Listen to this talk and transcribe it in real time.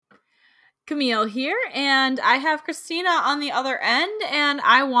Camille here, and I have Kristina on the other end, and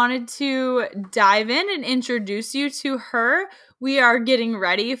I wanted to dive in and introduce you to her. We are getting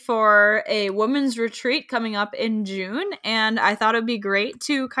ready for a women's retreat coming up in June, and I thought it'd be great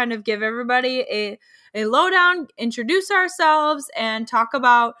to kind of give everybody a lowdown, introduce ourselves, and talk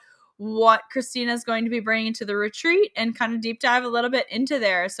about what Kristina is going to be bringing to the retreat and kind of deep dive a little bit into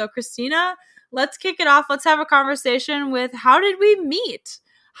there. So, Kristina, let's kick it off. Let's have a conversation with how did we meet?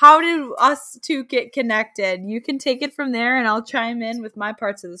 How did us two get connected? You can take it from there and I'll chime in with my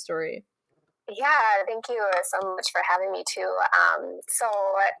parts of the story. Yeah, thank you so much for having me too. So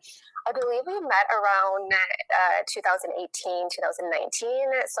I believe we met around 2018,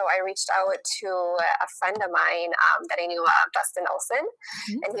 2019. So I reached out to a friend of mine that I knew, Dustin Olson,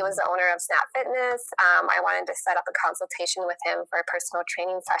 and he was the owner of Snap Fitness. I wanted to set up a consultation with him for a personal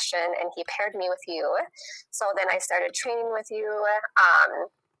training session, and he paired me with you. So then I started training with you.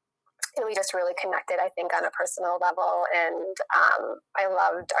 And we just really connected, I think, on a personal level. And I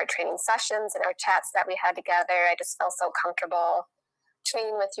loved our training sessions and our chats that we had together. I just felt so comfortable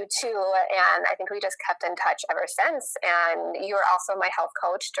training with you too. And I think we just kept in touch ever since. And you were also my health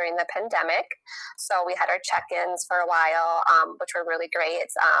coach during the pandemic. So we had our check-ins for a while, which were really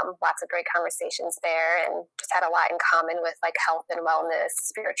great. Lots of great conversations there, and just had a lot in common with like health and wellness,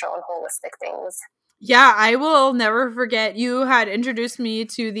 spiritual and holistic things. Yeah, I will never forget. You had introduced me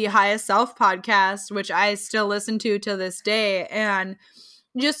to the Highest Self podcast, which I still listen to this day. And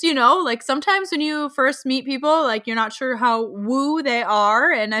just, like sometimes when you first meet people, like you're not sure how woo they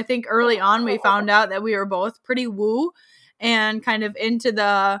are. And I think early on we found out that we were both pretty woo and kind of into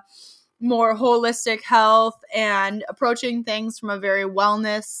the more holistic health and approaching things from a very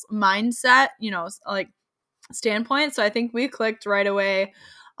wellness mindset, like standpoint. So I think we clicked right away.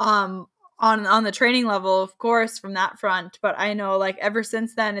 On the training level, of course, from that front. But I know like ever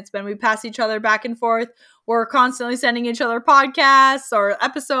since then, it's been we pass each other back and forth. We're constantly sending each other podcasts or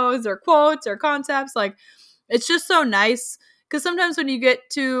episodes or quotes or concepts. Like it's just so nice because sometimes when you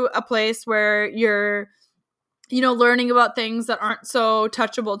get to a place where you're, learning about things that aren't so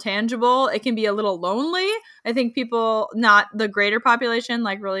touchable, tangible, it can be a little lonely. I think people, not the greater population,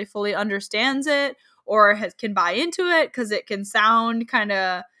 like really fully understands it or can buy into it because it can sound kind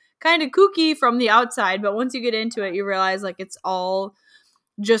of kooky from the outside, but once you get into it, you realize like it's all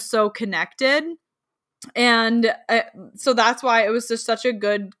just so connected. And so that's why it was just such a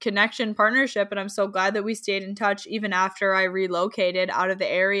good connection partnership. And I'm so glad that we stayed in touch even after I relocated out of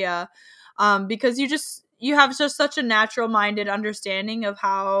the area, because you have just such a natural minded understanding of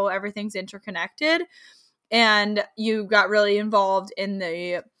how everything's interconnected. And you got really involved in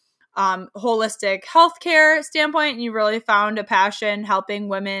the holistic healthcare standpoint, and you really found a passion helping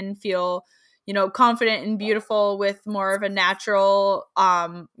women feel, confident and beautiful with more of a natural,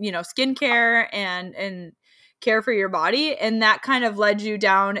 skincare and care for your body. And that kind of led you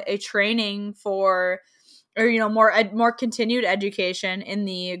down a training for, or, more continued education in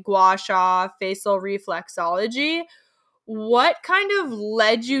the gua sha facial reflexology. What kind of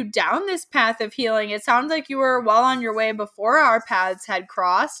led you down this path of healing? It sounds like you were well on your way before our paths had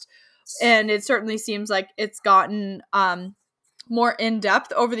crossed, and it certainly seems like it's gotten more in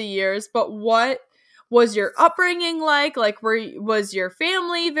depth over the years. But what was your upbringing like? Like, was your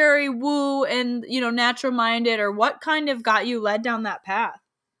family very woo and natural minded, or what kind of got you led down that path?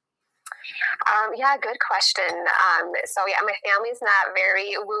 Yeah, good question. So my family's not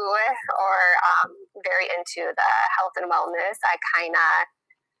very woo or very into the health and wellness. I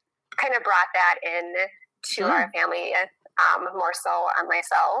kind of brought that in to our family, more so on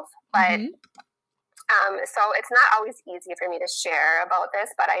myself. But so it's not always easy for me to share about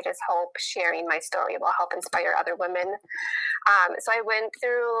this, but I just hope sharing my story will help inspire other women. So I went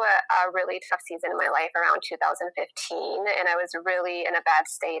through a really tough season in my life around 2015, and I was really in a bad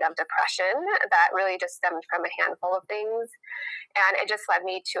state of depression that really just stemmed from a handful of things. And it just led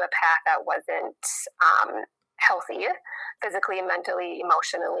me to a path that wasn't healthy, physically, mentally,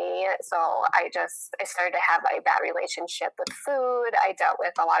 emotionally. So I started to have a bad relationship with food. I dealt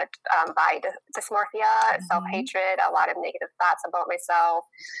with a lot of body dysmorphia, self-hatred, a lot of negative thoughts about myself.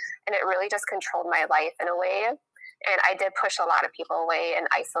 And it really just controlled my life in a way. And I did push a lot of people away and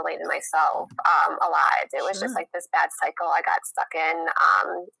isolated myself a lot. It was just like this bad cycle I got stuck in,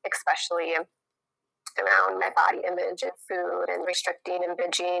 especially around my body image and food and restricting and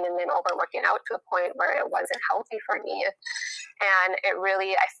binging and then overworking out to a point where it wasn't healthy for me. And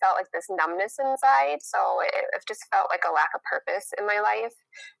I felt like this numbness inside. So it just felt like a lack of purpose in my life.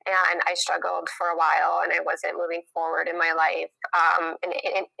 And I struggled for a while and I wasn't moving forward in my life,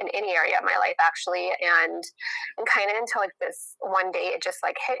 in any area of my life, actually. And kind of until like this one day, it just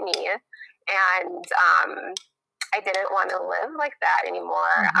like hit me. And I didn't want to live like that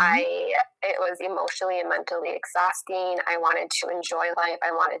anymore. It was emotionally and mentally exhausting. I wanted to enjoy life.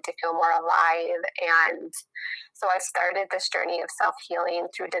 I wanted to feel more alive. And so I started this journey of self-healing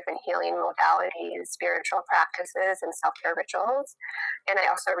through different healing modalities, spiritual practices, and self-care rituals. And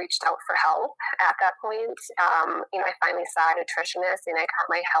I also reached out for help at that point. I finally saw a nutritionist and I got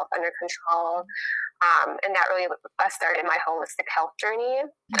my health under control. And that really started my holistic health journey.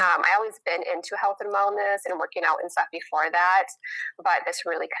 I always been into health and wellness and working out and stuff before that, but this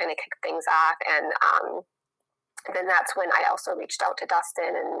really kind of kicked things off. And then that's when I also reached out to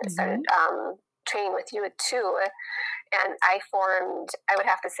Dustin and started training with you too. And I would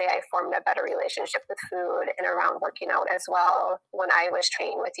have to say I formed a better relationship with food and around working out as well when I was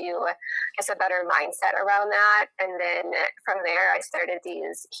training with you. Just a better mindset around that. And then from there, I started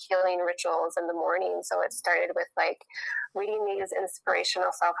these healing rituals in the morning. So it started with like reading these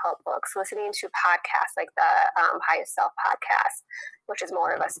inspirational self-help books, listening to podcasts like the Highest Self podcast, which is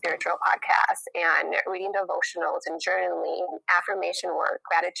more of a spiritual podcast, and reading devotionals and journaling, affirmation work,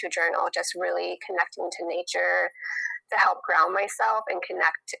 gratitude journal, just really connecting to nature to help ground myself and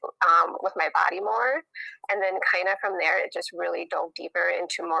connect with my body more. And then kind of from there, it just really dove deeper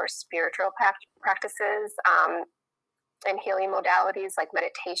into more spiritual practices and healing modalities like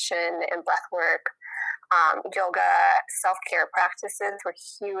meditation and breath work. Yoga, self-care practices were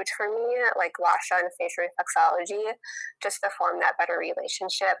huge for me, like Boshea and facial reflexology, just to form that better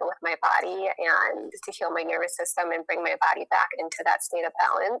relationship with my body and to heal my nervous system and bring my body back into that state of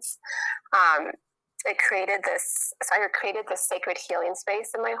balance. I created this sacred healing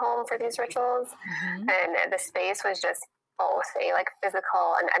space in my home for these rituals. And the space was just both a like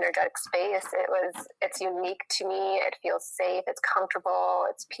physical and energetic space. It's unique to me. It feels safe. It's comfortable.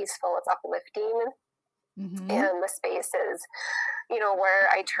 It's peaceful. It's uplifting. And the space is, where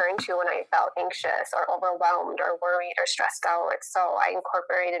I turned to when I felt anxious or overwhelmed or worried or stressed out. So I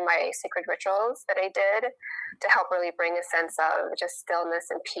incorporated my sacred rituals that I did to help really bring a sense of just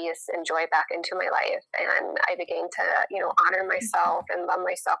stillness and peace and joy back into my life. And I began to, honor myself and love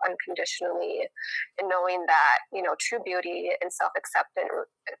myself unconditionally, and knowing that, true beauty and self-acceptance,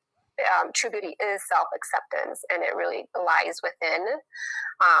 true beauty is self-acceptance, and it really lies within.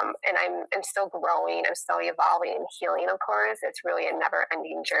 And I'm still growing, I'm still evolving and healing, of course. It's really a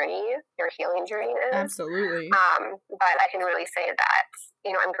never-ending journey. Your healing journey is. Absolutely. But I can really say that,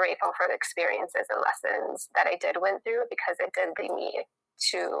 I'm grateful for the experiences and lessons that I went through, because it did lead me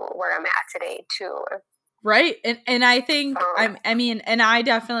to where I'm at today, too. Right. And I think, and I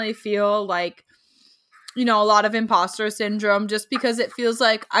definitely feel like, a lot of imposter syndrome, just because it feels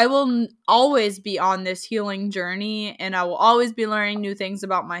like I will always be on this healing journey and I will always be learning new things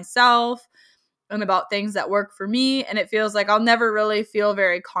about myself and about things that work for me. And it feels like I'll never really feel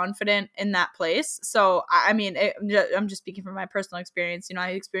very confident in that place. So, I'm just speaking from my personal experience.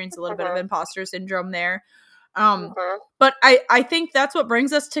 I experienced a little bit of imposter syndrome there. But I think that's what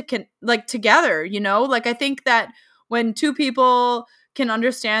brings us to together, I think that when two people can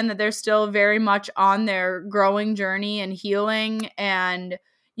understand that they're still very much on their growing journey and healing and,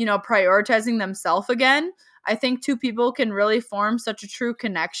 prioritizing themselves again, I think two people can really form such a true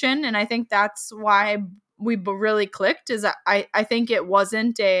connection. And I think that's why we really clicked, is that I think it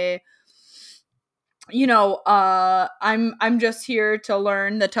wasn't a, I'm just here to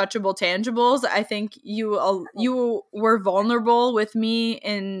learn the touchable tangibles. I think you were vulnerable with me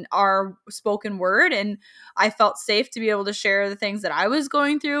in our spoken word, and I felt safe to be able to share the things that I was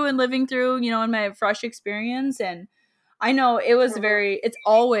going through and living through, in my fresh experience. And I know it was it's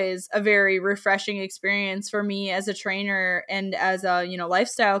always a very refreshing experience for me as a trainer and as a,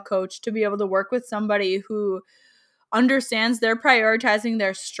 lifestyle coach, to be able to work with somebody who understands they're prioritizing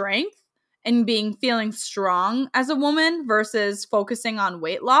their strength and feeling strong as a woman versus focusing on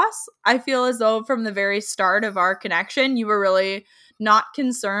weight loss. I feel as though from the very start of our connection, you were really not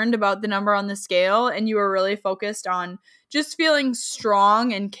concerned about the number on the scale, and you were really focused on just feeling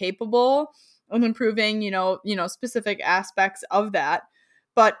strong and capable of improving, specific aspects of that.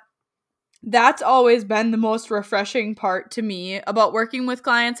 But that's always been the most refreshing part to me about working with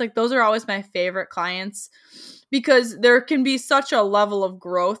clients. Like, those are always my favorite clients, because there can be such a level of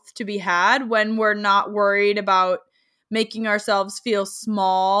growth to be had when we're not worried about making ourselves feel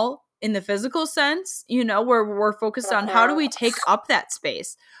small in the physical sense, where we're focused on how do we take up that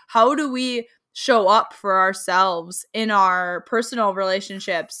space? How do we show up for ourselves in our personal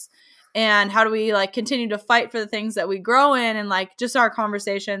relationships? And how do we like continue to fight for the things that we grow in, and like just our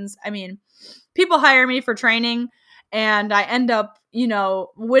conversations? I mean, people hire me for training, and I end up,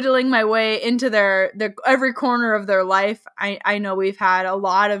 whittling my way into their every corner of their life. I know we've had a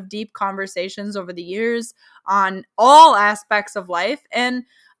lot of deep conversations over the years on all aspects of life, and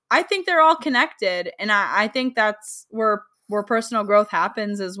I think they're all connected. And I think that's where personal growth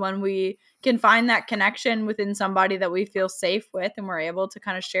happens, is when we can find that connection within somebody that we feel safe with, and we're able to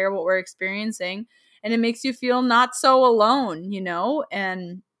kind of share what we're experiencing, and it makes you feel not so alone,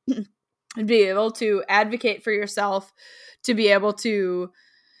 and be able to advocate for yourself, to be able to,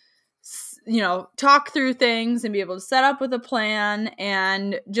 talk through things and be able to set up with a plan,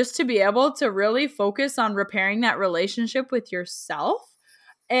 and just to be able to really focus on repairing that relationship with yourself.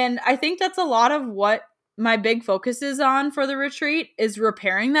 And I think that's a lot of what my big focus is on for the retreat, is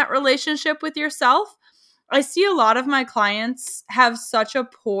repairing that relationship with yourself. I see a lot of my clients have such a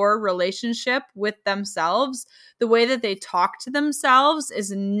poor relationship with themselves. The way that they talk to themselves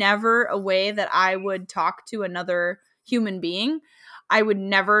is never a way that I would talk to another human being. I would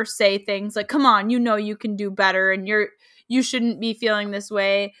never say things like, come on, you can do better, and you shouldn't be feeling this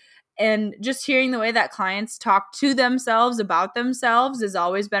way. And just hearing the way that clients talk to themselves about themselves has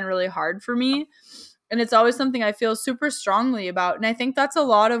always been really hard for me. And it's always something I feel super strongly about. And I think that's a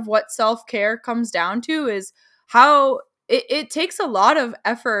lot of what self-care comes down to, is how it takes a lot of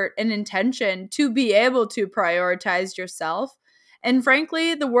effort and intention to be able to prioritize yourself. And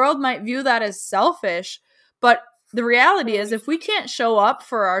frankly, the world might view that as selfish, but the reality is, if we can't show up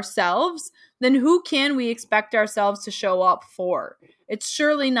for ourselves, then who can we expect ourselves to show up for? It's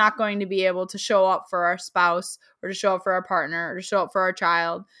surely not going to be able to show up for our spouse, or to show up for our partner, or to show up for our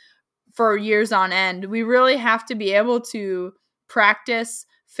child for years on end. We really have to be able to practice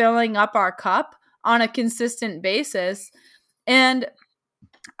filling up our cup on a consistent basis. And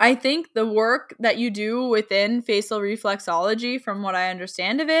I think the work that you do within facial reflexology, from what I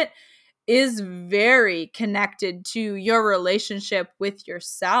understand of it, is very connected to your relationship with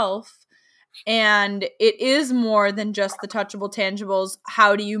yourself. And it is more than just the touchable tangibles.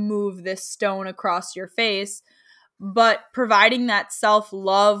 How do you move this stone across your face? But providing that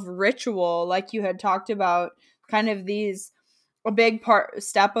self-love ritual, like you had talked about, kind of a big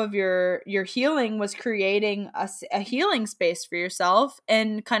step of your healing was creating a healing space for yourself,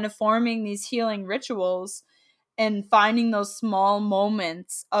 and kind of forming these healing rituals, and finding those small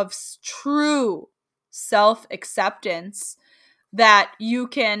moments of true self-acceptance that you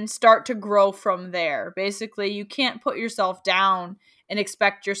can start to grow from there. Basically, you can't put yourself down and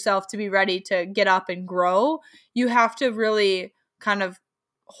expect yourself to be ready to get up and grow. You have to really kind of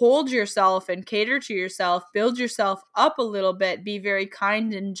hold yourself and cater to yourself, build yourself up a little bit, be very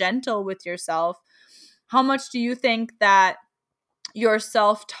kind and gentle with yourself. How much do you think that your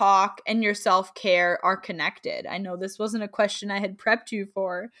self-talk and your self-care are connected? I know this wasn't a question I had prepped you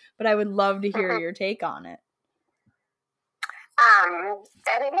for, but I would love to hear your take on it.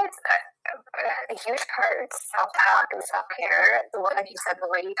 I think it's a huge part, self-talk and self-care. Like you said, the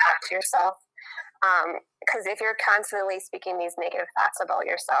way you talk to yourself. Because if you're constantly speaking these negative thoughts about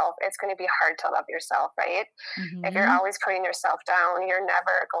yourself, it's going to be hard to love yourself, right? Mm-hmm. If you're always putting yourself down, you're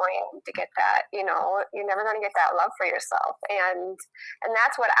never going to get that, you're never going to get that love for yourself. And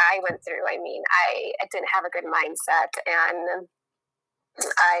that's what I went through. I mean, I didn't have a good mindset, and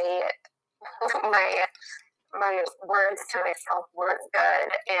my words to myself weren't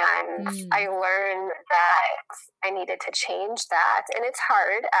good, and I learned that I needed to change that. And it's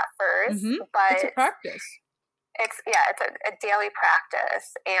hard at first, but it's a practice. It's a daily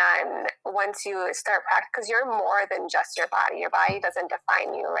practice. And once you start practice, because you're more than just your body doesn't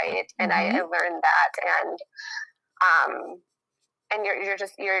define you, right? And I learned that, and you're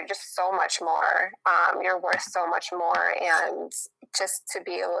just so much more. You're worth so much more, and just to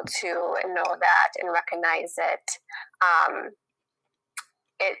be able to know that and recognize it,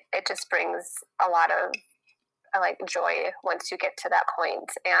 it just brings a lot of like joy once you get to that point.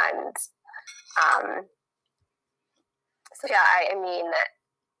 And so yeah, I mean,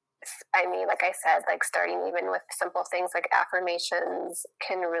 like I said, like starting even with simple things like affirmations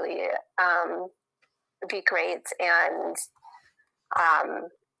can really be great. And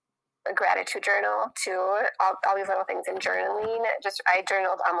a gratitude journal too, all these little things in journaling. I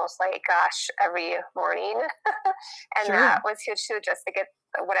journaled almost like, every morning. And that was huge too, just to get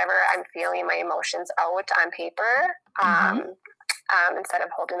whatever I'm feeling, my emotions out on paper, instead of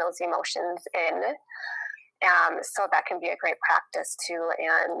holding those emotions in. So that can be a great practice too,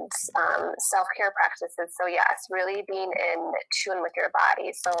 and self-care practices. So yes, really being in tune with your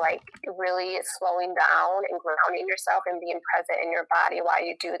body. So like really slowing down and grounding yourself and being present in your body while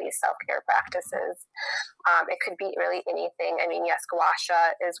you do these self-care practices. It could be really anything. I mean, yes, gua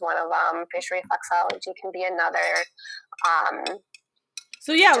sha is one of them. Facial reflexology can be another.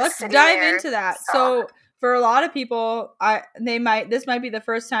 So yeah, let's dive into that. So for a lot of people, this might be the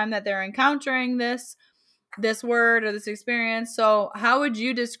first time that they're encountering this word or this experience. So how would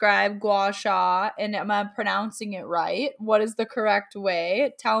you describe gua sha? And am I pronouncing it right? What is the correct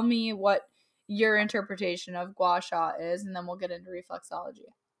way? Tell me what your interpretation of gua sha is, and then we'll get into reflexology.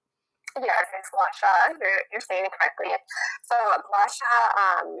 Yes, it's gua sha. You're saying it correctly. So gua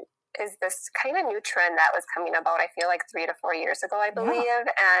sha is this kind of new trend that was coming about, I feel like 3 to 4 years ago, I believe. Yeah.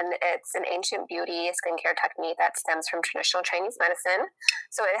 And it's an ancient beauty skincare technique that stems from traditional Chinese medicine.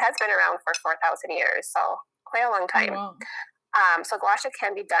 So it has been around for 4,000 years. So quite a long time. Oh, wow. So gua sha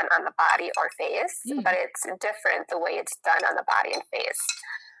can be done on the body or face, but it's different the way it's done on the body and face.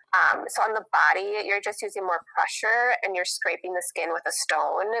 So on the body, you're just using more pressure and you're scraping the skin with a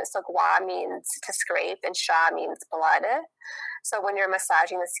stone. So gua means to scrape and sha means blood. So when you're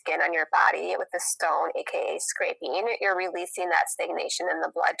massaging the skin on your body with the stone, aka scraping, you're releasing that stagnation in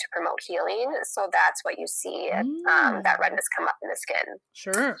the blood to promote healing. So that's what you see, that redness come up in the skin.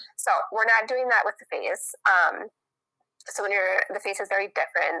 Sure. So we're not doing that with the face. So when the face is very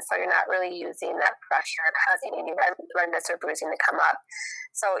different, so you're not really using that pressure causing any redness or bruising to come up.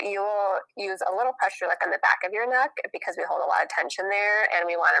 So you will use a little pressure like on the back of your neck because we hold a lot of tension there and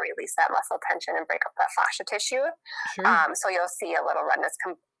we want to release that muscle tension and break up that fascia tissue. Sure. So you'll see a little redness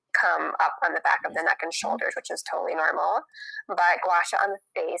come up on the back of the neck and shoulders, which is totally normal. But gua sha on the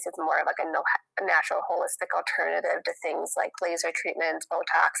face is more like a natural holistic alternative to things like laser treatments,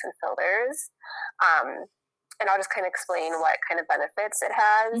 Botox, and fillers. And I'll just kind of explain what kind of benefits it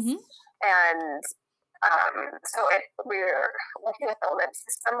has. And so we're working with the lymph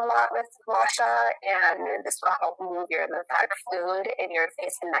system a lot with gua sha, and this will help move your lymphatic fluid in your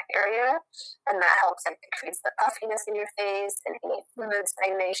face and neck area, and that helps like decrease the puffiness in your face and any fluid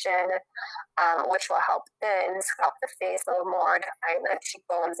stagnation, which will help then scalp the face a little more, define the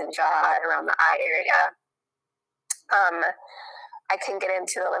cheekbones and jaw around the eye area. I can get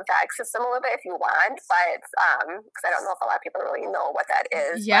into the lymphatic system a little bit if you want, but because I don't know if a lot of people really know what that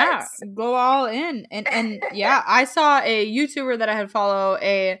is. Yeah, go all in. And yeah, I saw a YouTuber that I had follow,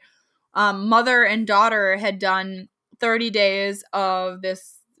 a mother and daughter had done 30 days of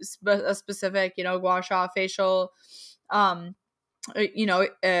this a specific, gua sha facial,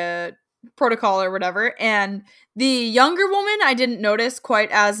 protocol or whatever. And the younger woman, I didn't notice quite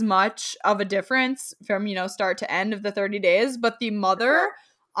as much of a difference from, start to end of the 30 days. But the mother,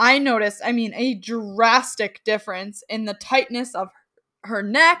 I noticed, a drastic difference in the tightness of her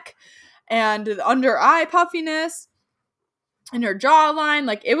neck and the under eye puffiness and her jawline.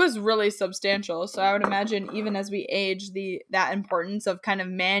 Like, it was really substantial. So I would imagine even as we age, that importance of kind of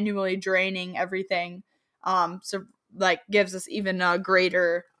manually draining everything, gives us even a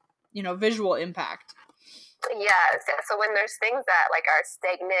greater visual impact. Yes. So when there's things that like are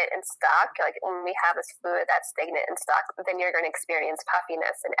stagnant and stuck, like when we have this fluid that's stagnant and stuck, then you're going to experience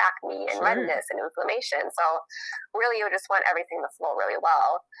puffiness and acne and redness and inflammation. So really you just want everything to flow really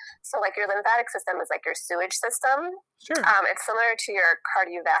well. So like your lymphatic system is like your sewage system. Sure. It's similar to your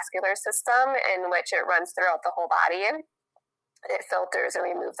cardiovascular system in which it runs throughout the whole body. It filters and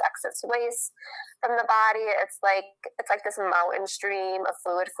removes excess waste from the body. It's like this mountain stream of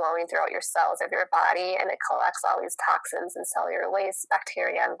fluid flowing throughout your cells of your body, and it collects all these toxins and cellular waste,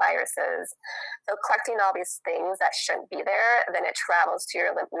 bacteria, and viruses. So collecting all these things that shouldn't be there, then it travels to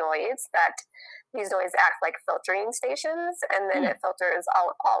your lymph nodes. These nodes act like filtering stations, and then it filters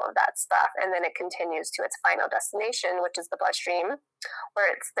out all of that stuff, and then it continues to its final destination, which is the bloodstream,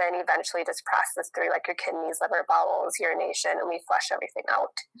 where it's then eventually just processed through like your kidneys, liver, bowels, urination, and we flush everything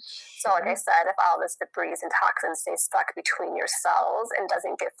out. So like I said, if all this debris and toxins stay stuck between your cells and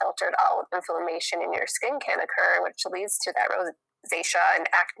doesn't get filtered out, inflammation in your skin can occur, which leads to that rosacea and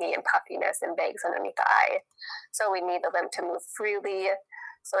acne and puffiness and bags underneath the eye. So we need the lymph to move freely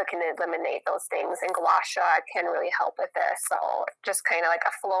so it can eliminate those things, and gua sha can really help with this. So just kind of like a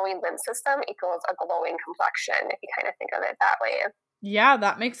flowing lymph system equals a glowing complexion, if you kind of think of it that way. Yeah,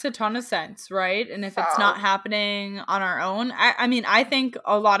 that makes a ton of sense, right? And if it's not happening on our own, I think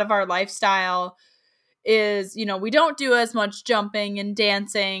a lot of our lifestyle is, we don't do as much jumping and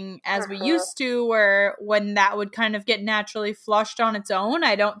dancing as we used to, where when that would kind of get naturally flushed on its own,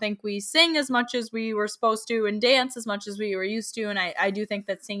 I don't think we sing as much as we were supposed to and dance as much as we were used to. And I do think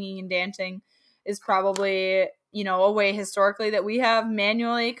that singing and dancing is probably, you know, a way historically that we have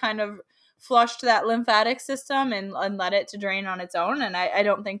manually kind of flushed that lymphatic system and let it to drain on its own. And I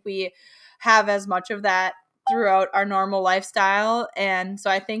don't think we have as much of that throughout our normal lifestyle. And so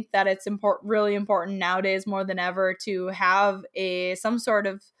I think that it's really important nowadays more than ever to have some sort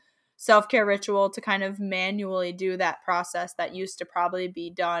of self-care ritual to kind of manually do that process that used to probably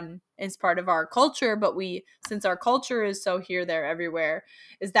be done as part of our culture. But since our culture is so here, there, everywhere,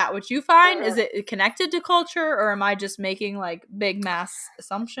 is that what you find? Is it connected to culture, or am I just making like big mass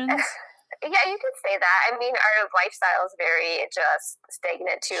assumptions? Yeah, you could say that. I mean, our lifestyle is very just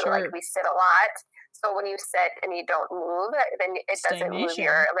stagnant too. Sure. Like we sit a lot. So when you sit and you don't move, then it doesn't move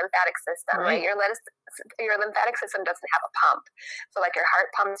your lymphatic system, right? Your lymphatic system doesn't have a pump. So like your heart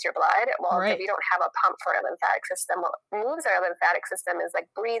pumps your blood. Well, if you don't have a pump for our lymphatic system, what moves our lymphatic system is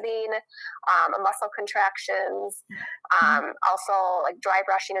like breathing, muscle contractions. Also, like dry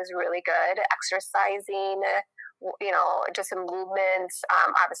brushing is really good. Exercising, you know, just some movements,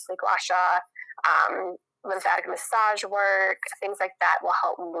 obviously gua sha, lymphatic massage work, things like that will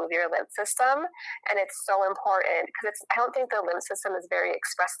help move your lymph system. And it's so important because I don't think the lymph system is very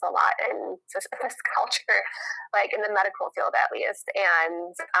expressed a lot in this culture, like in the medical field at least.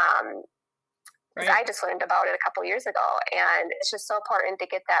 And I just learned about it a couple years ago, and it's just so important to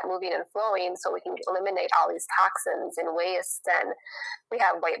get that moving and flowing so we can eliminate all these toxins and waste. And we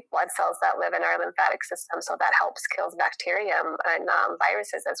have white blood cells that live in our lymphatic system, so that helps kills bacterium and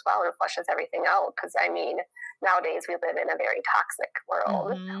viruses as well and flushes everything out. Because I mean, nowadays we live in a very toxic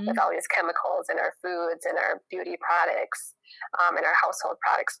world with all these chemicals in our foods and our beauty products and our household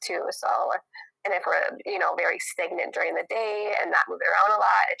products too. So, and if we're, you know, very stagnant during the day and not moving around a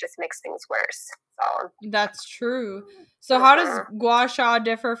lot, it just makes things worse. So that's true. So how does gua sha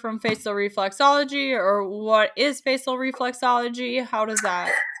differ from facial reflexology, or what is facial reflexology? How does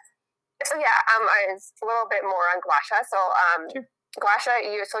that? So yeah, it's a little bit more on gua sha. So sure. Gua sha,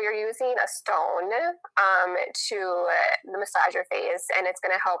 you're using a stone to massage your face, and it's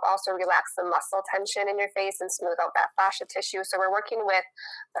going to help also relax the muscle tension in your face and smooth out that fascia tissue. So we're working with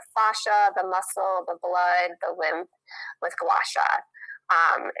the fascia, the muscle, the blood, the lymph with gua sha,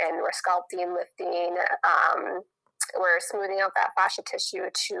 and we're sculpting, lifting. We're smoothing out that fascia tissue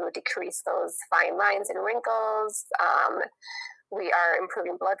to decrease those fine lines and wrinkles. We are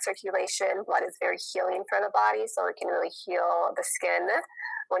improving blood circulation. Blood is very healing for the body, so it can really heal the skin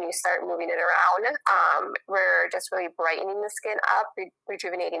when you start moving it around. We're just really brightening the skin up,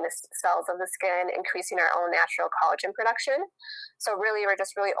 rejuvenating the cells of the skin, increasing our own natural collagen production. So really, we're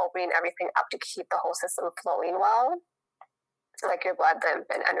just really opening everything up to keep the whole system flowing well, like your blood,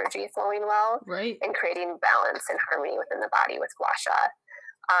 lymph, and energy flowing well, and creating balance and harmony within the body with gua sha.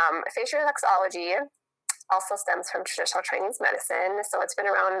 Facial reflexology also stems from traditional Chinese medicine. So it's been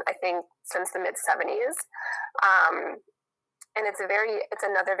around, I think, since the mid-70s. And it's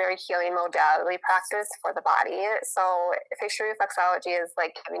another very healing modality practice for the body. So facial reflexology is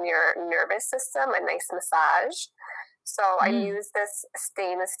like giving your nervous system a nice massage. So I use this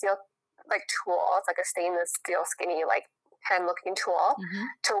stainless steel like tool. It's like a stainless steel skinny like pen looking tool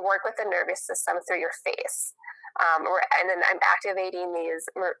to work with the nervous system through your face. And then I'm activating these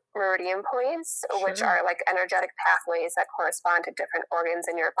meridian points, which are like energetic pathways that correspond to different organs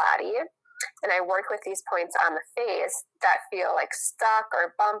in your body. And I work with these points on the face that feel like stuck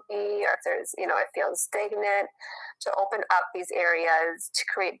or bumpy, or if there's, you know, it feels stagnant, to open up these areas to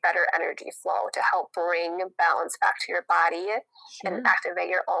create better energy flow to help bring balance back to your body and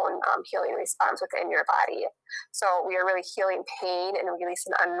activate your own healing response within your body. So we are really healing pain and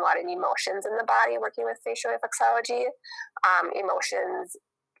releasing unwanted emotions in the body, working with facial reflexology.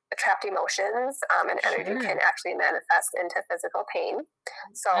 Trapped emotions and energy can actually manifest into physical pain.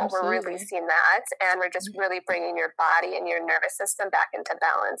 So we're releasing that, and we're just really bringing your body and your nervous system back into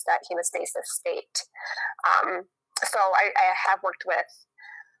balance, that hemostasis state. So I have worked with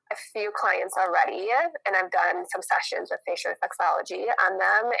a few clients already, and I've done some sessions with facial reflexology on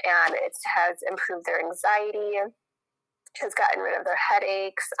them, and it has improved their anxiety, has gotten rid of their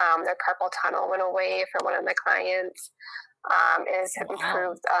headaches. Their carpal tunnel went away for one of my clients. Is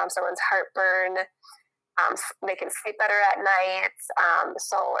improved someone's heartburn. They can sleep better at night.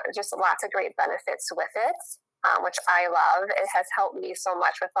 So just lots of great benefits with it, which I love. It has helped me so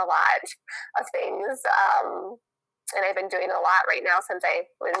much with a lot of things. And I've been doing a lot right now since I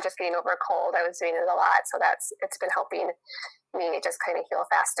was just getting over a cold. I was doing it a lot. So it's been helping me just kind of heal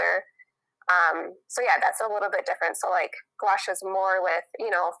faster. So yeah, that's a little bit different. So like gua sha is more with, you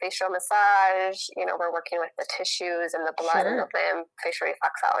know, facial massage, you know, we're working with the tissues and the blood and the lymph. Facial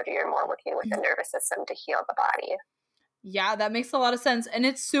reflexology, you're more working with the nervous system to heal the body. Yeah, that makes a lot of sense. And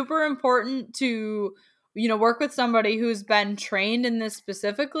it's super important to, work with somebody who's been trained in this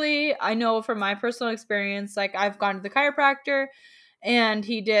specifically. I know from my personal experience, like I've gone to the chiropractor and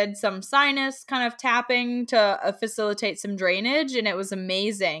he did some sinus kind of tapping to facilitate some drainage, and it was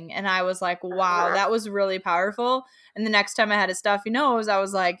amazing. And I was like, wow, that was really powerful. And the next time I had a stuffy nose, I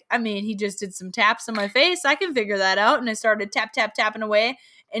was like, I mean, he just did some taps on my face. I can figure that out. And I started tapping away.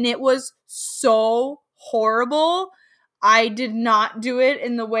 And it was so horrible. I did not do it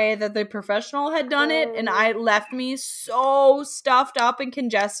in the way that the professional had done it, and I left me so stuffed up and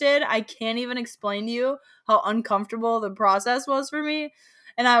congested. I can't even explain to you how uncomfortable the process was for me.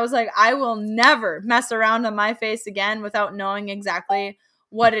 And I was like, I will never mess around on my face again without knowing exactly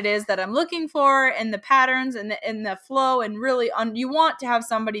what it is that I'm looking for and the patterns and the flow. And really, you want to have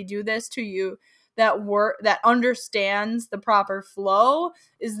somebody do this to you that understands the proper flow.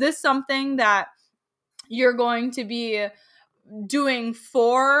 Is this something that you're going to be doing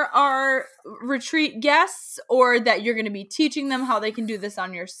for our retreat guests, or that you're going to be teaching them how they can do this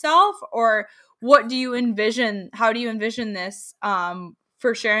on yourself? Or what do you envision? How do you envision this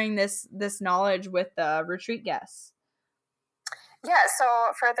for sharing this knowledge with the retreat guests? Yeah, so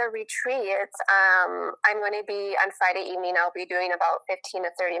for the retreat, I'm going to be on Friday evening. I'll be doing about 15 to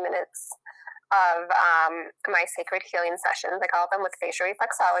 30 minutes of my sacred healing sessions. I call them with facial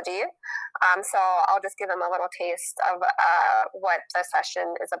reflexology. So I'll just give them a little taste of what the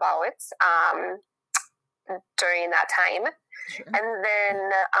session is about during that time. Sure. And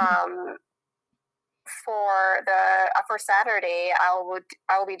then for Saturday, I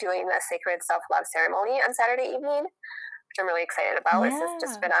will be doing the sacred self-love ceremony on Saturday evening, which I'm really excited about. Yeah. It's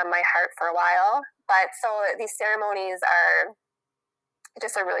just been on my heart for a while. But so these ceremonies are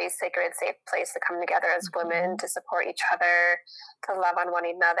just a really sacred, safe place to come together as women, to support each other, to love on one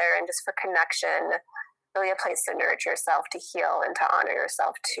another, and just for connection. Really a place to nurture yourself, to heal, and to honor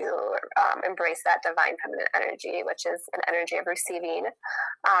yourself, to embrace that divine feminine energy, which is an energy of receiving,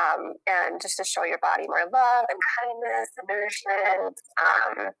 and just to show your body more love and kindness and nourishment,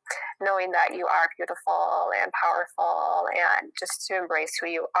 knowing that you are beautiful and powerful, and just to embrace who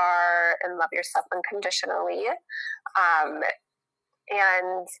you are and love yourself unconditionally.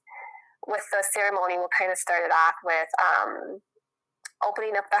 And with the ceremony, we'll kind of start it off with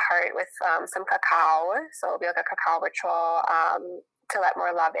opening up the heart with some cacao. So it'll be like a cacao ritual to let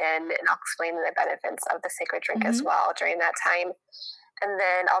more love in. And I'll explain the benefits of the sacred drink as well during that time. And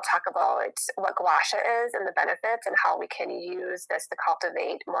then I'll talk about what gua sha is and the benefits, and how we can use this to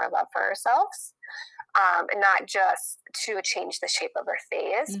cultivate more love for ourselves. And not just to change the shape of our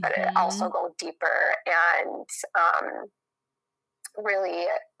face, but it also go deeper and really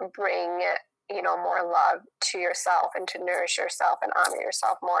bring more love to yourself, and to nourish yourself and honor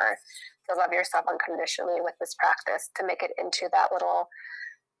yourself more, to love yourself unconditionally with this practice, to make it into that little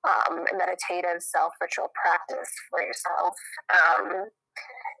meditative self-ritual practice for yourself.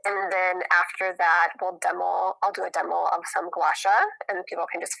 And then after that, I'll do a demo of some gua sha, and people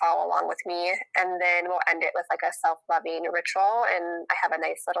can just follow along with me. And then we'll end it with like a self-loving ritual. And I have a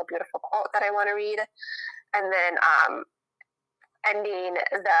nice little beautiful quote that I want to read. And then ending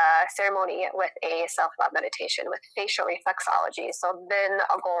the ceremony with a self-love meditation with facial reflexology. So then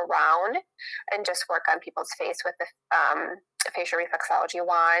I'll go around and just work on people's face with the facial reflexology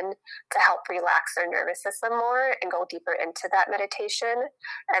wand to help relax their nervous system more and go deeper into that meditation,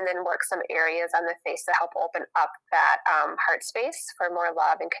 and then work some areas on the face to help open up that heart space for more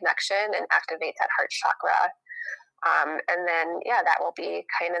love and connection, and activate that heart chakra. And then, that will be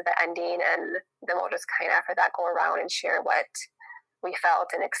kind of the ending. And then we'll just kind of after that go around and share what we felt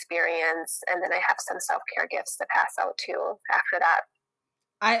and experienced. And then I have some self-care gifts to pass out too after that.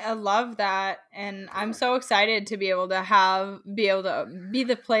 I love that. And I'm so excited to be able to be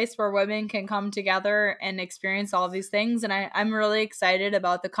the place where women can come together and experience all these things. And I'm really excited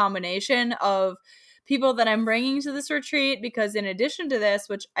about the combination of people that I'm bringing to this retreat, because in addition to this,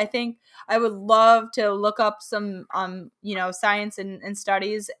 which I think I would love to look up some, science and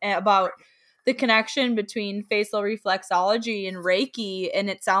studies about the connection between facial reflexology and Reiki. And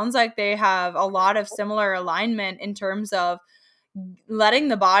it sounds like they have a lot of similar alignment in terms of letting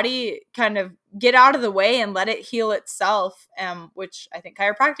the body kind of get out of the way and let it heal itself, which I think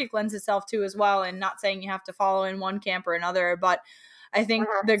chiropractic lends itself to as well. And not saying you have to follow in one camp or another, but I think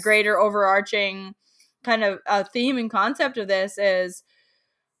the greater overarching kind of theme and concept of this is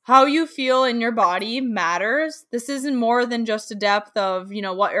how you feel in your body matters. This isn't more than just a depth of,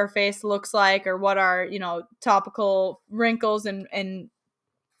 what your face looks like, or what our, topical wrinkles and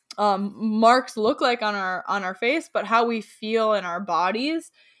marks look like on our face, but how we feel in our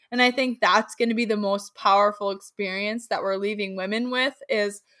bodies. And I think that's going to be the most powerful experience that we're leaving women with,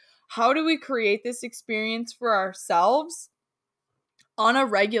 is how do we create this experience for ourselves on a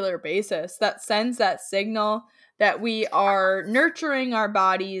regular basis that sends that signal that we are nurturing our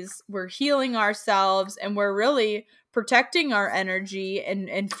bodies, we're healing ourselves, and we're really protecting our energy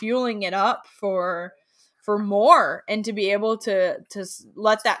and fueling it up for more, and to be able to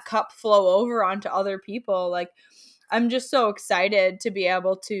let that cup flow over onto other people. Like, I'm just so excited to be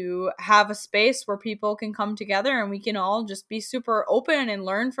able to have a space where people can come together and we can all just be super open and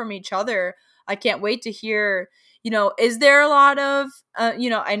learn from each other. I can't wait to hear, is there a lot of,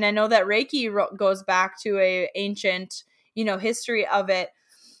 and I know that Reiki goes back to a ancient, history of it.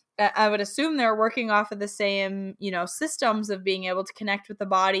 I would assume they're working off of the same, systems of being able to connect with the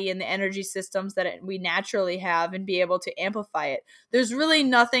body and the energy systems that we naturally have and be able to amplify it. There's really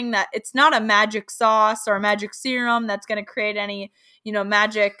nothing it's not a magic sauce or a magic serum that's going to create any,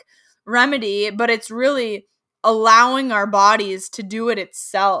 magic remedy, but it's really allowing our bodies to do it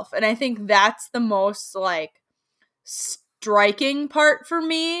itself. And I think that's the most striking part for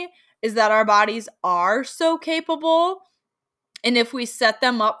me, is that our bodies are so capable. And if we set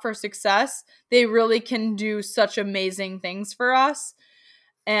them up for success, they really can do such amazing things for us.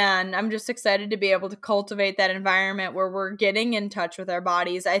 And I'm just excited to be able to cultivate that environment where we're getting in touch with our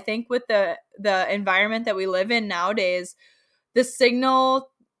bodies. I think with the environment that we live in nowadays, the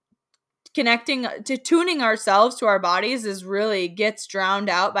signal connecting to tuning ourselves to our bodies is really gets drowned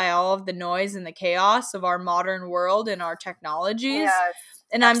out by all of the noise and the chaos of our modern world and our technologies. Yes,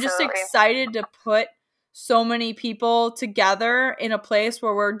 and absolutely. I'm just excited to put so many people together in a place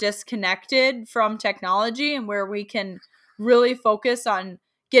where we're disconnected from technology and where we can really focus on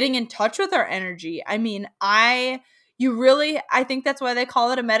getting in touch with our energy. I mean, I think that's why they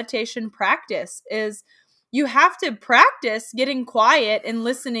call it a meditation practice, is you have to practice getting quiet and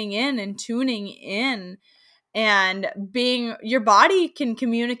listening in and tuning in, and your body can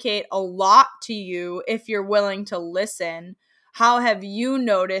communicate a lot to you if you're willing to listen. How have you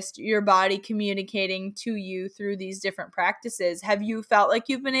noticed your body communicating to you through these different practices? Have you felt like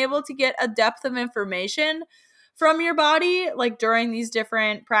you've been able to get a depth of information from your body, like during these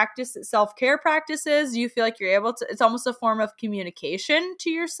different self-care practices? Do you feel like you're able to, it's almost a form of communication to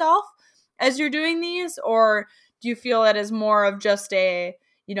yourself as you're doing these? Or do you feel it as more of just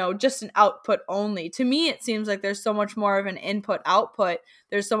just an output only? To me, it seems like there's so much more of an input output.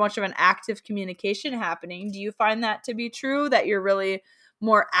 There's so much of an active communication happening. Do you find that to be true, that you're really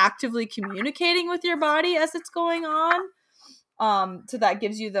more actively communicating with your body as it's going on? So that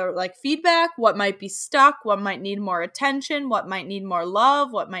gives you the feedback, what might be stuck, what might need more attention, what might need more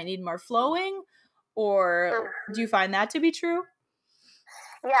love, what might need more flowing? Or do you find that to be true?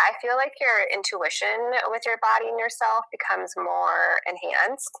 Yeah, I feel like your intuition with your body and yourself becomes more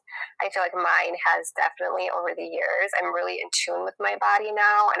enhanced. I feel like mine has definitely over the years. I'm really in tune with my body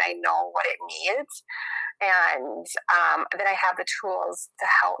now, and I know what it needs. And then I have the tools to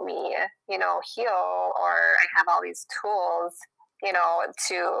help me, heal, or I have all these tools,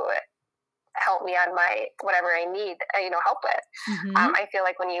 to help me on my whatever I need, help with. Mm-hmm. I feel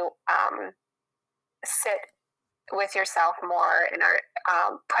like when you sit with yourself more and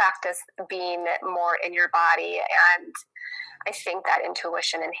practice being more in your body, and I think that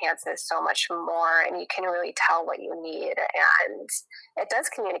intuition enhances so much more, and you can really tell what you need, and it does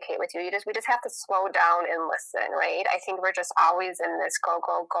communicate with you. We just have to slow down and listen, right? I think we're just always in this go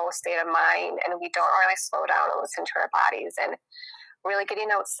state of mind, and we don't really slow down and listen to our bodies, and really getting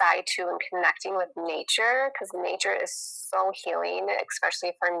outside too and connecting with nature, because nature is so healing,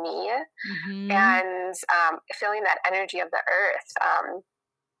 especially for me. Mm-hmm. And feeling that energy of the earth.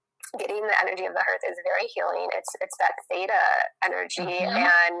 Getting the energy of the earth is very healing. It's that theta energy,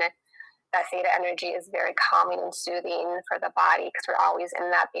 and that theta energy is very calming and soothing for the body, because we're always in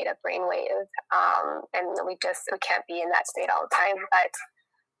that beta brainwave, and we can't be in that state all the time. But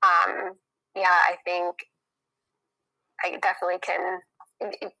yeah, I think I definitely can,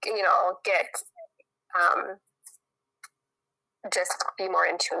 get just be more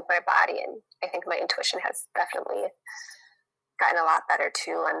in tune with my body, and I think my intuition has definitely gotten a lot better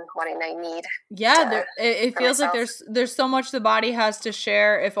too on what I need. Yeah, it feels like there's so much the body has to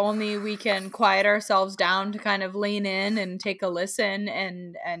share, if only we can quiet ourselves down to kind of lean in and take a listen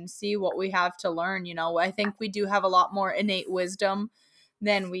and see what we have to learn. I think we do have a lot more innate wisdom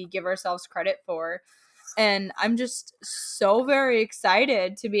than we give ourselves credit for. And I'm just so very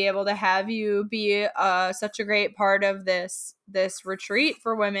excited to be able to have you be such a great part of this retreat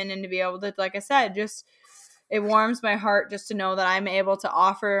for women, and to be able to, like I said, just it warms my heart just to know that I'm able to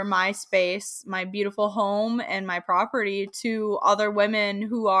offer my space, my beautiful home, and my property to other women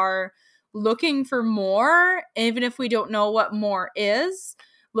who are looking for more, even if we don't know what more is,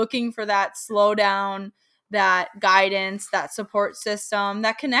 looking for that slowdown, that guidance, that support system,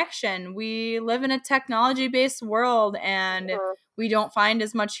 that connection. We live in a technology-based world, and we don't find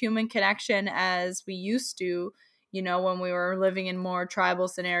as much human connection as we used to, when we were living in more tribal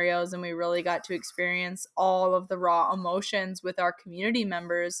scenarios and we really got to experience all of the raw emotions with our community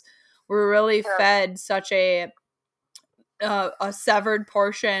members. We're really fed such a severed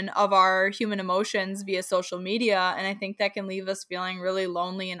portion of our human emotions via social media. And I think that can leave us feeling really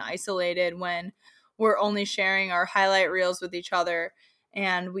lonely and isolated when we're only sharing our highlight reels with each other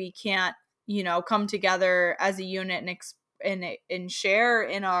and we can't, come together as a unit and share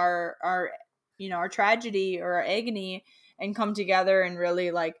in our tragedy or our agony, and come together and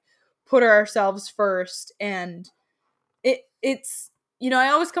really like put ourselves first. And it's I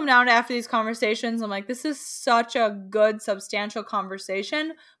always come down to, after these conversations, I'm like, this is such a good, substantial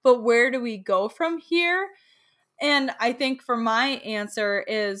conversation, but where do we go from here? And I think for my answer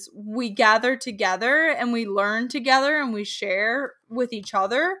is we gather together and we learn together and we share with each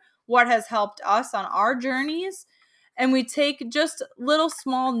other what has helped us on our journeys. And we take just little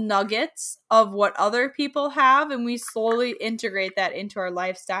small nuggets of what other people have and we slowly integrate that into our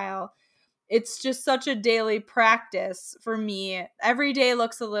lifestyle. It's just such a daily practice for me. Every day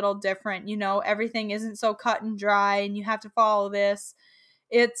looks a little different. Everything isn't so cut and dry and you have to follow this.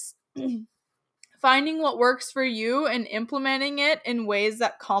 It's finding what works for you and implementing it in ways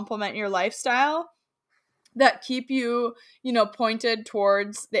that complement your lifestyle, that keep you, pointed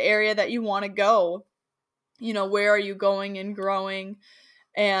towards the area that you want to go. Where are you going and growing?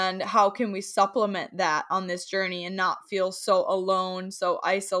 And how can we supplement that on this journey and not feel so alone, so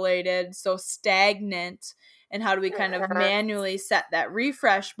isolated, so stagnant? And how do we kind of manually set that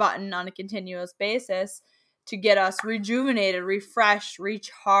refresh button on a continuous basis to get us rejuvenated, refreshed,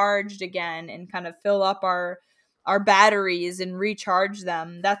 recharged again, and kind of fill up our batteries and recharge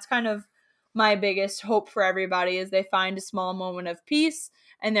them? That's kind of my biggest hope for everybody, is they find a small moment of peace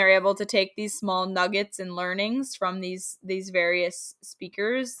and they're able to take these small nuggets and learnings from these various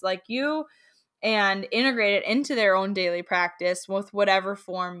speakers like you and integrate it into their own daily practice with whatever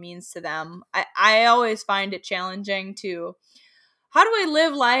form means to them. I always find it challenging to, how do I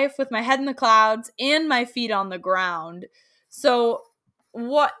live life with my head in the clouds and my feet on the ground? So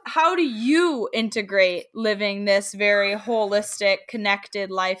how do you integrate living this very holistic, connected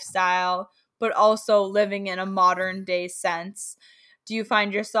lifestyle, but also living in a modern day sense? Do you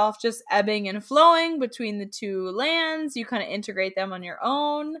find yourself just ebbing and flowing between the two lands? You kind of integrate them on your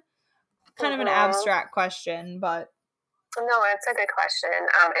own? Kind of an abstract question, but... No, it's a good question.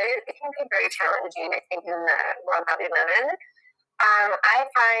 It can be very challenging, I think, in the world that we live in. I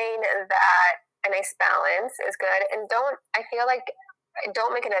find that a nice balance is good, and I feel like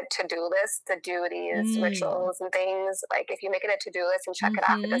don't make it a to-do list to do these rituals and things. Like, if you make it a to-do list and check it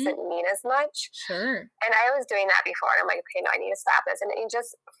off, it doesn't mean as much. Sure. And I was doing that before. I'm like, okay, no, I need to stop this. And you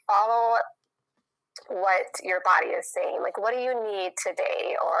just follow what your body is saying. Like, what do you need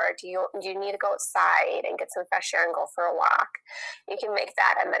today? Or do you need to go outside and get some fresh air and go for a walk? You can make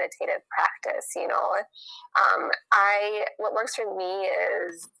that a meditative practice, what works for me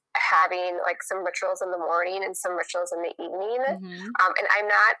is having like some rituals in the morning and some rituals in the evening. And I'm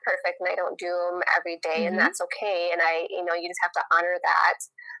not perfect and I don't do them every day, and that's okay. And you just have to honor that,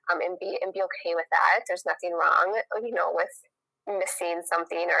 and be okay with that. There's nothing wrong, with missing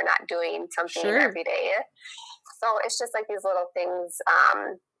something or not doing something every day. So it's just like these little things.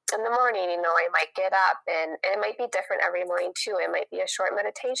 In the morning, I might get up, and it might be different every morning too. It might be a short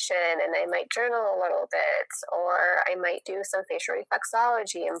meditation, and I might journal a little bit, or I might do some facial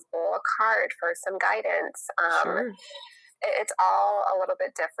reflexology and pull a card for some guidance. It's all a little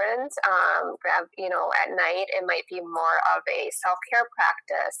bit different. At night, it might be more of a self-care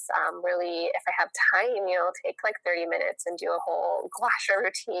practice. Really, if I have time, take like 30 minutes and do a whole gua sha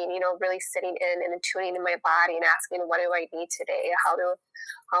routine, really sitting in and tuning in my body and asking, what do I need today? How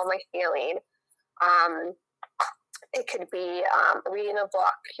am I feeling? It could be reading a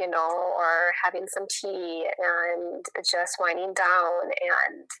book, or having some tea and just winding down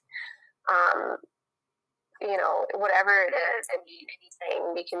and, whatever it is. I mean,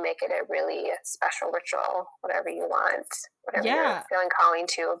 anything, you can make it a really special ritual, whatever you want, whatever you're feeling calling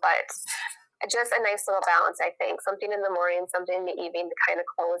to. But just a nice little balance, I think. Something in the morning, something in the evening to kind of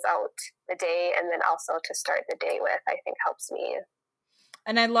close out the day, and then also to start the day with, I think helps me.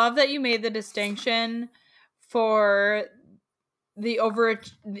 And I love that you made the distinction for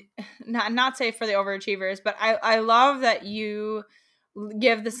not safe for the overachievers, but I love that you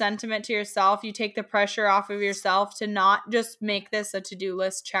give the sentiment to yourself. You take the pressure off of yourself to not just make this a to-do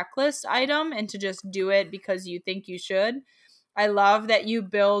list checklist item and to just do it because you think you should. I love that you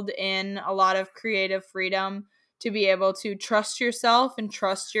build in a lot of creative freedom to be able to trust yourself and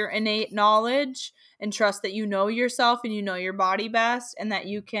trust your innate knowledge and trust that you know yourself and you know your body best and that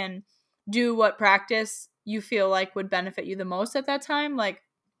you can do what practice you feel like would benefit you the most at that time. Like,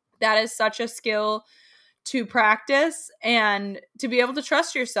 that is such a skill to practice and to be able to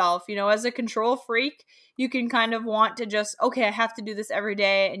trust yourself. You know, as a control freak, you can kind of want to just, okay, I have to do this every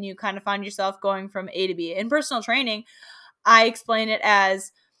day. And you kind of find yourself going from A to B. In personal training, I explain it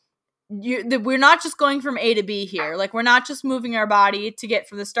as we're not just going from A to B here. Like, we're not just moving our body to get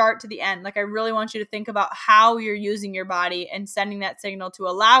from the start to the end. Like, I really want you to think about how you're using your body and sending that signal to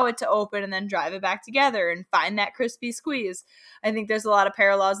allow it to open and then drive it back together and find that crispy squeeze. I think there's a lot of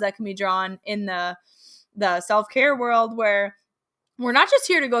parallels that can be drawn in the self-care world where we're not just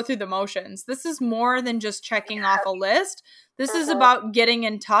here to go through the motions. This is more than just checking off a list. This is about getting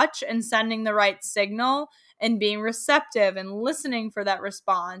in touch and sending the right signal and being receptive and listening for that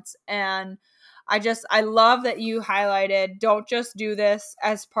response. And I love that you highlighted, don't just do this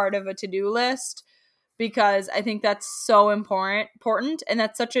as part of a to-do list, because I think that's so important. And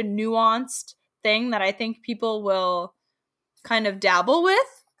that's such a nuanced thing that I think people will kind of dabble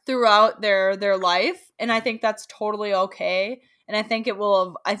with throughout their life. And I think that's totally okay. And I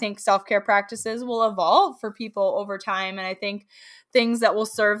think self-care practices will evolve for people over time. And I think things that will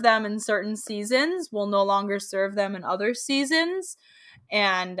serve them in certain seasons will no longer serve them in other seasons.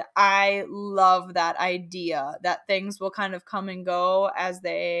 And I love that idea that things will kind of come and go as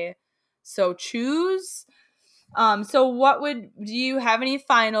they so choose. So do you have any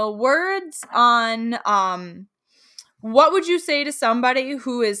final words on, what would you say to somebody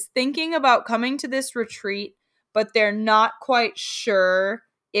who is thinking about coming to this retreat, but they're not quite sure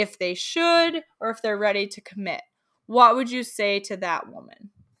if they should or if they're ready to commit? What would you say to that woman?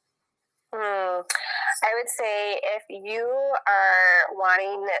 I would say if you are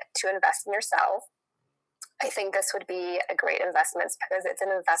wanting to invest in yourself, I think this would be a great investment because it's an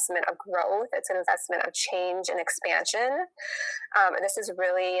investment of growth. It's an investment of change and expansion. And this is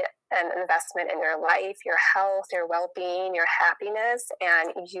really an investment in your life, your health, your well-being, your happiness,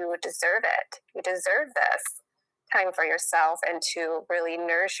 and you deserve it. You deserve this time for yourself and to really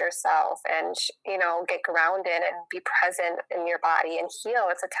nourish yourself and, get grounded and be present in your body and heal.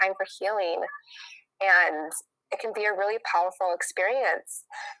 It's a time for healing. And it can be a really powerful experience.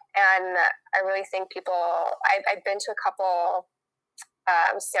 And I really think I've been to a couple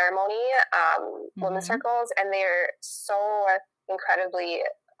ceremony women's circles, and they're so incredibly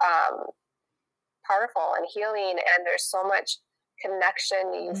powerful and healing, and there's so much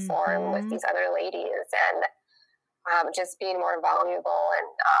connection you form with these other ladies, and just being more vulnerable and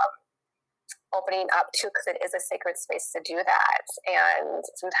opening up to, because it is a sacred space to do that. And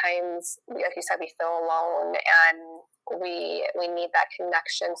sometimes, like you said, we feel alone, and we need that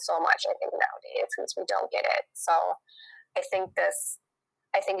connection so much, I think, nowadays, since we don't get it. So I think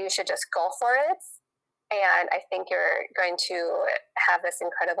you should just go for it. And I think you're going to have this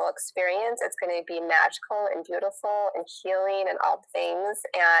incredible experience. It's going to be magical and beautiful and healing and all things.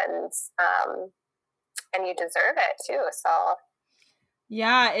 And you deserve it too. So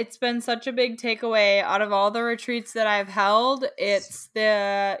yeah, it's been such a big takeaway out of all the retreats that I've held. It's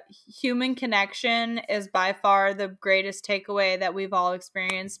the human connection is by far the greatest takeaway that we've all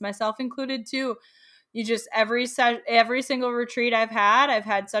experienced, myself included too. You just every single retreat I've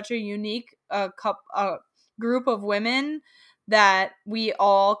had such a unique group of women that we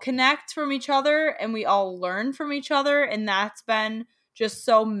all connect from each other and we all learn from each other, and that's been just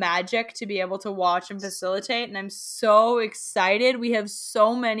so magic to be able to watch and facilitate. And I'm so excited. We have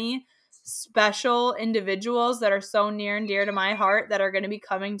so many special individuals that are so near and dear to my heart that are going to be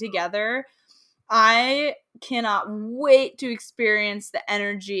coming together. I cannot wait to experience the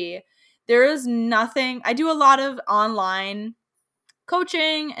energy. There is nothing. I do a lot of online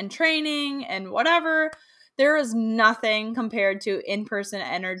coaching and training and whatever. There is nothing compared to in-person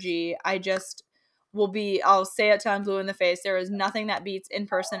energy. I'll say it till I'm blue in the face. There is nothing that beats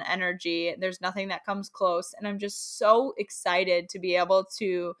in-person energy. There's nothing that comes close. And I'm just so excited to be able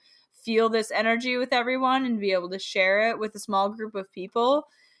to feel this energy with everyone and be able to share it with a small group of people.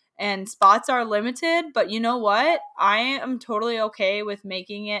 And spots are limited, but you know what? I am totally okay with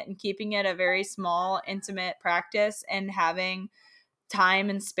making it and keeping it a very small, intimate practice and having time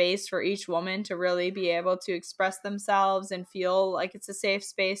and space for each woman to really be able to express themselves and feel like it's a safe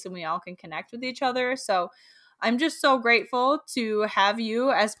space and we all can connect with each other. So I'm just so grateful to have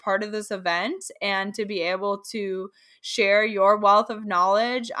you as part of this event and to be able to share your wealth of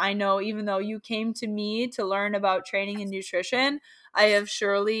knowledge. I know even though you came to me to learn about training and nutrition, I have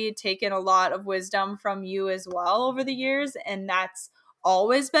surely taken a lot of wisdom from you as well over the years. And that's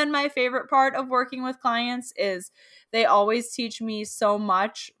always been my favorite part of working with clients is they always teach me so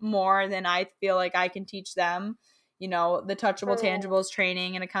much more than I feel like I can teach them. You know, the touchable tangibles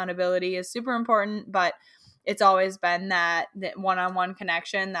training and accountability is super important, but it's always been that one-on-one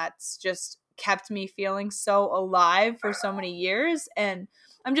connection that's just kept me feeling so alive for so many years. And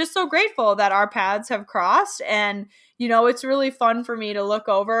I'm just so grateful that our paths have crossed. And, you know, it's really fun for me to look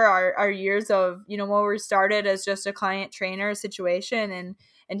over our years of, you know, when we started as just a client trainer situation.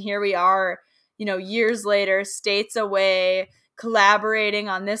 And here we are, you know, years later, states away, collaborating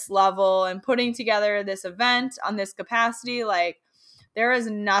on this level and putting together this event on this capacity. Like, there is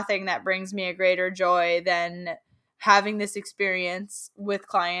nothing that brings me a greater joy than having this experience with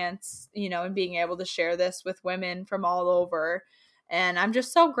clients, you know, and being able to share this with women from all over. And I'm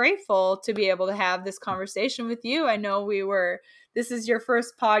just so grateful to be able to have this conversation with you. I know this is your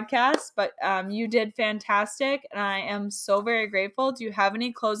first podcast, but you did fantastic. And I am so very grateful. Do you have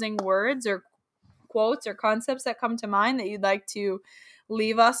any closing words or quotes or concepts that come to mind that you'd like to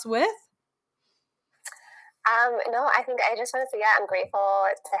leave us with? No, I think I just want to say, yeah, I'm grateful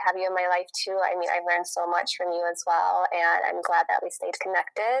to have you in my life too. I mean, I've learned so much from you as well, and I'm glad that we stayed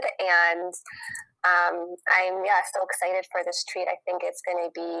connected. And I'm, yeah, so excited for this treat. I think it's going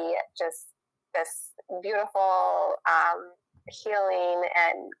to be just this beautiful healing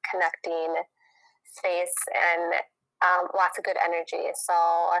and connecting space, and lots of good energy. So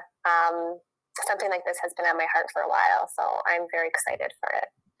something like this has been on my heart for a while. So I'm very excited for it.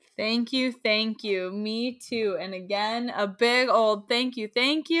 Thank you. Thank you. Me too. And again, a big old thank you.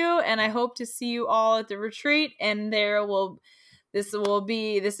 Thank you. And I hope to see you all at the retreat. And this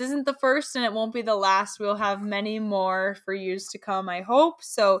isn't the first and it won't be the last. We'll have many more for years to come, I hope.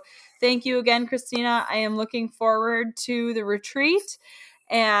 So thank you again, Kristina. I am looking forward to the retreat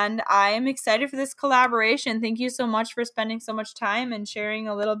and I am excited for this collaboration. Thank you so much for spending so much time and sharing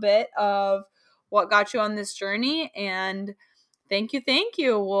a little bit of what got you on this journey. And thank you. Thank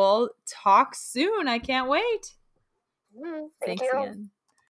you. We'll talk soon. I can't wait. Thank Thanks you. again.